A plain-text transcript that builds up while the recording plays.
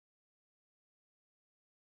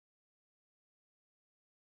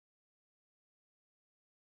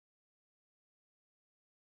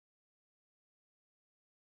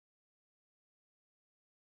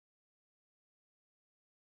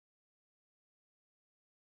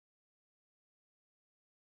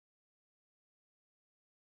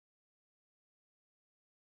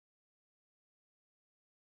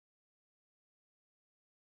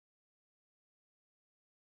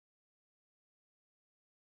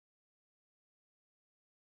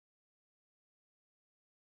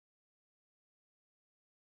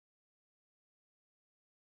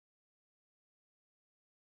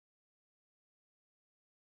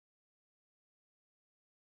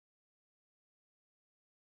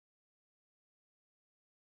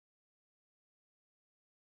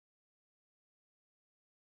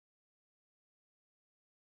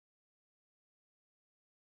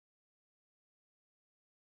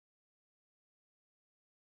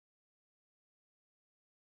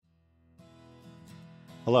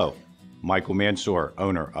Hello, Michael Mansour,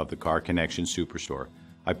 owner of the Car Connection Superstore.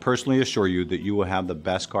 I personally assure you that you will have the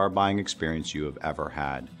best car buying experience you have ever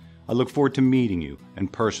had. I look forward to meeting you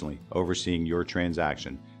and personally overseeing your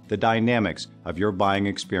transaction. The dynamics of your buying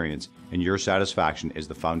experience and your satisfaction is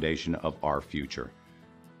the foundation of our future.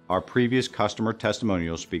 Our previous customer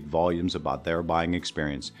testimonials speak volumes about their buying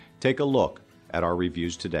experience. Take a look at our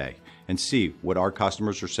reviews today and see what our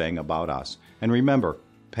customers are saying about us. And remember,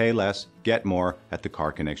 pay less, get more at the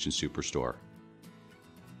Car Connection Superstore.